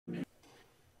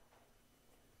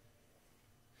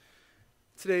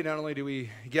Today, not only do we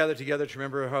gather together to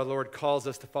remember how the Lord calls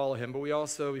us to follow him, but we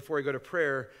also, before we go to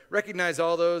prayer, recognize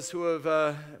all those who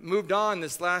have moved on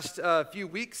this last few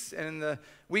weeks and in the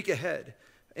week ahead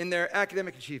in their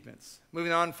academic achievements,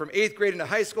 moving on from 8th grade into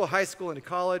high school into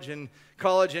college, and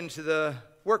college into the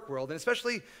work world, and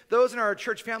especially those in our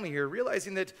church family here,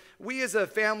 realizing that we as a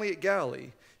family at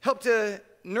Galilee help to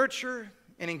nurture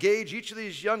and engage each of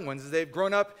these young ones as they've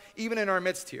grown up even in our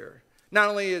midst here. Not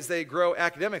only as they grow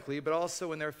academically, but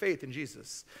also in their faith in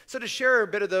Jesus. So to share a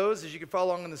bit of those, as you can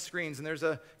follow along on the screens, and there's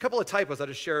a couple of typos I'll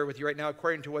just share with you right now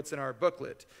according to what's in our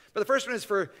booklet. But the first one is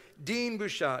for Dean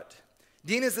Bouchat.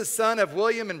 Dean is the son of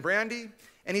William and Brandy,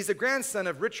 and he's the grandson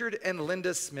of Richard and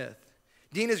Linda Smith.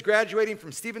 Dean is graduating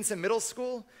from Stevenson Middle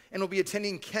School and will be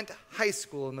attending Kent High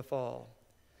School in the fall.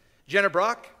 Jenna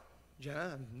Brock.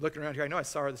 Jenna, I'm looking around here. I know I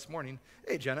saw her this morning.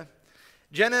 Hey, Jenna.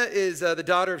 Jenna is the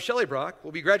daughter of Shelley Brock,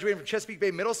 will be graduating from Chesapeake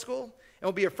Bay Middle School, and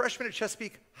will be a freshman at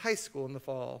Chesapeake High School in the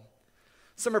fall.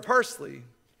 Summer Parsley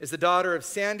is the daughter of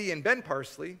Sandy and Ben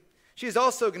Parsley. She is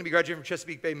also going to be graduating from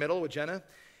Chesapeake Bay Middle with Jenna,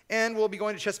 and will be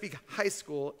going to Chesapeake High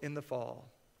School in the fall.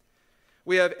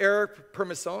 We have Eric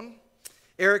Permisson.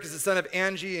 Eric is the son of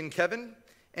Angie and Kevin,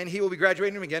 and he will be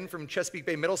graduating again from Chesapeake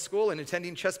Bay Middle School and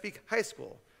attending Chesapeake High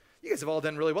School. You guys have all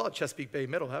done really well at Chesapeake Bay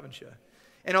Middle, haven't you?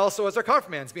 And also as our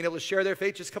confirmands, being able to share their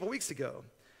faith just a couple weeks ago.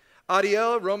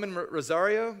 Adiel Roman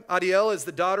Rosario. Adiel is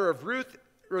the daughter of Ruth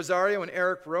Rosario and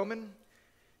Eric Roman.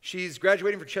 She's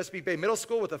graduating from Chesapeake Bay Middle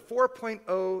School with a 4.0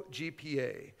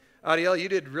 GPA. Adiel, you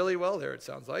did really well there, it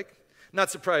sounds like.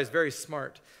 Not surprised, very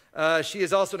smart. She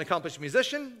is also an accomplished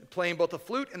musician, playing both the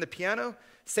flute and the piano.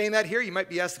 Saying that here, you might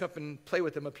be asked to come up and play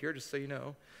with them up here, just so you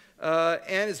know.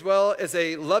 And as well as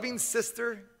a loving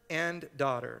sister and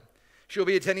daughter. She will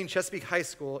be attending Chesapeake High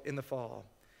School in the fall.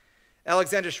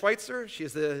 Alexandra Schweitzer, she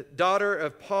is the daughter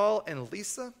of Paul and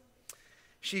Lisa.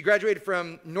 She graduated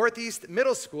from Northeast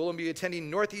Middle School and will be attending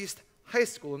Northeast High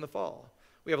School in the fall.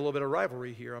 We have a little bit of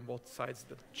rivalry here on both sides of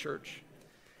the church.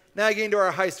 Now getting to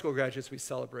our high school graduates we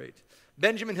celebrate.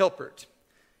 Benjamin Hilpert.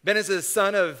 Ben is the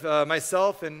son of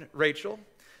myself and Rachel.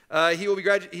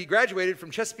 He graduated from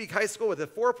Chesapeake High School with a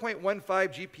 4.15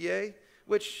 GPA,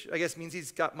 which I guess means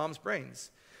he's got mom's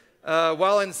brains.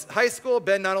 While in high school,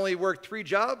 Ben not only worked 3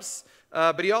 jobs,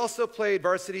 but he also played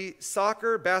varsity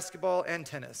soccer, basketball, and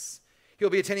tennis.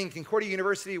 He'll be attending Concordia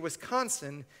University,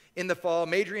 Wisconsin in the fall,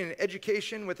 majoring in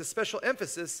education with a special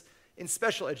emphasis in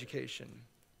special education.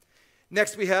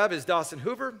 Next we have is Dawson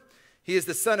Hoover. He is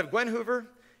the son of Gwen Hoover.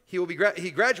 He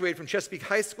graduated from Chesapeake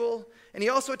High School, and he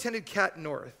also attended Cat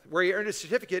North, where he earned a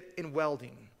certificate in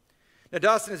welding. Now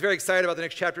Dawson is very excited about the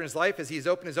next chapter in his life as he's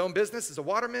opened his own business as a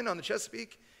waterman on the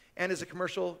Chesapeake and as a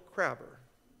commercial crabber.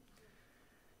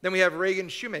 Then we have Reagan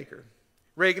Shoemaker.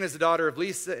 Reagan is the daughter of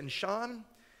Lisa and Sean.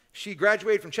 She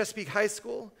graduated from Chesapeake High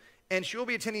School, and she will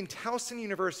be attending Towson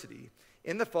University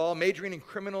in the fall, majoring in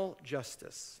criminal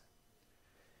justice.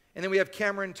 And then we have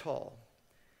Cameron Tall.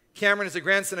 Cameron is the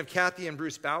grandson of Kathy and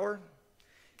Bruce Bauer.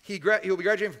 He will be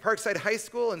graduating from Parkside High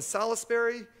School in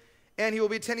Salisbury, and he will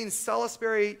be attending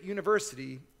Salisbury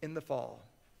University in the fall.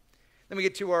 Then we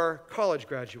get to our college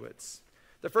graduates.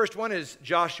 The first one is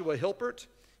Joshua Hilpert.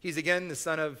 He's again the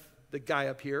son of the guy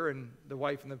up here and the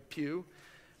wife in the pew.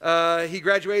 He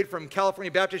graduated from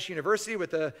California Baptist University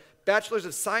with a Bachelor's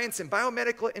of Science in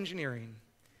Biomedical Engineering.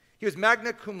 He was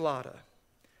magna cum laude.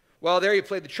 While there, he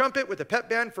played the trumpet with the pep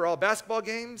band for all basketball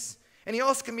games, and he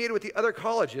also competed with the other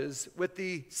colleges with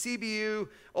the CBU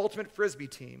Ultimate Frisbee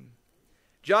team.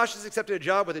 Josh has accepted a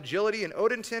job with Agility in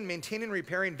Odenton, maintaining and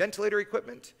repairing ventilator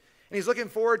equipment, and he's looking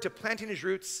forward to planting his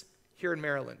roots here in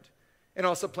Maryland, and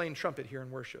also playing trumpet here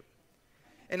in worship.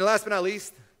 And last but not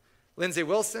least, Lindsay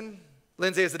Wilson.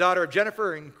 Lindsay is the daughter of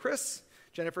Jennifer and Chris.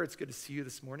 Jennifer, it's good to see you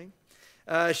this morning.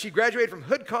 She graduated from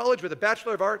Hood College with a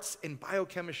Bachelor of Arts in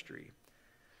Biochemistry.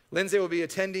 Lindsay will be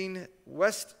attending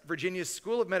West Virginia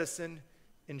School of Medicine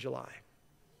in July.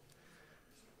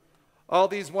 All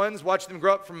these ones, watch them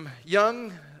grow up from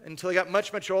young until they got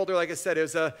much, much older. Like I said, it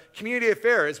was a community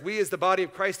affair as we as the body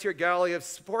of Christ here at Galilee have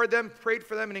supported them, prayed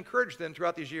for them, and encouraged them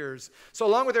throughout these years. So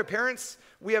along with their parents,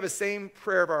 we have the same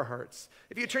prayer of our hearts.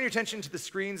 If you turn your attention to the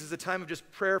screens, it's a time of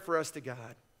just prayer for us to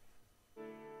God.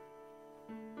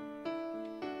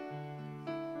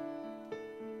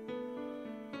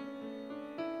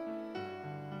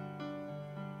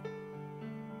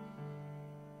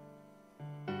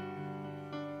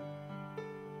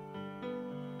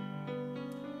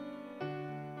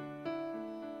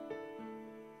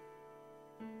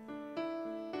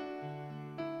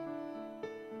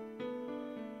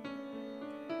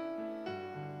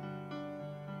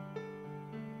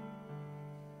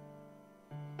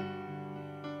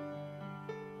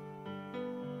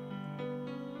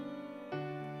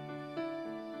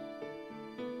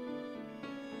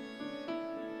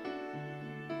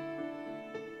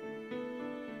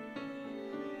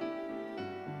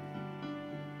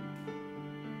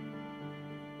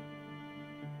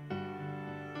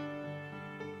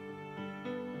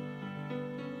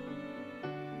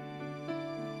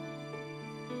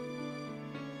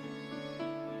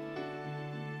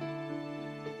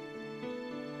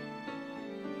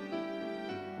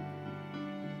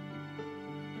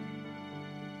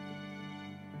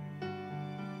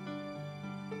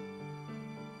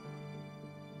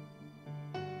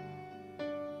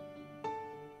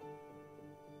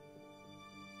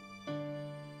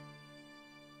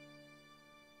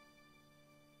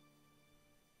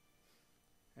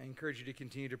 encourage you to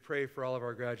continue to pray for all of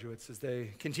our graduates as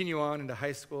they continue on into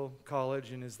high school,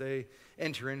 college, and as they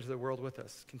enter into the world with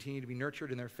us. Continue to be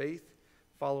nurtured in their faith,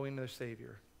 following their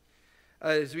Savior.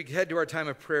 As we head to our time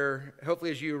of prayer, hopefully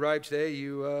as you arrived today,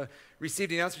 you received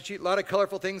the announcement sheet. A lot of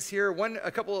colorful things here. A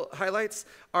couple highlights.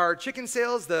 Our chicken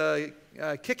sales, the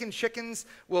Kickin' Chickens,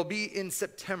 will be in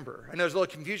September. I know there's a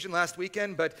little confusion last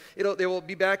weekend, but they will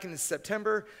be back in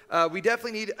September. We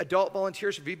definitely need adult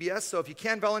volunteers for VBS, so if you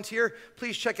can volunteer,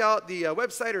 please check out the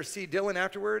website or see Dylan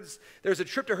afterwards. There's a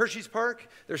trip to Hershey's Park.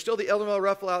 There's still the Elder Mill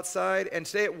Ruffle outside, and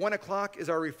today at 1 o'clock is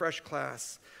our refresh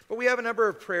class. But we have a number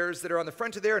of prayers that are on the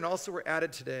front of there and also were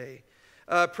added today.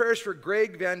 Prayers for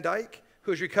Greg Van Dyke,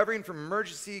 who is recovering from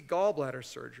emergency gallbladder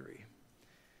surgery.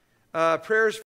 Prayers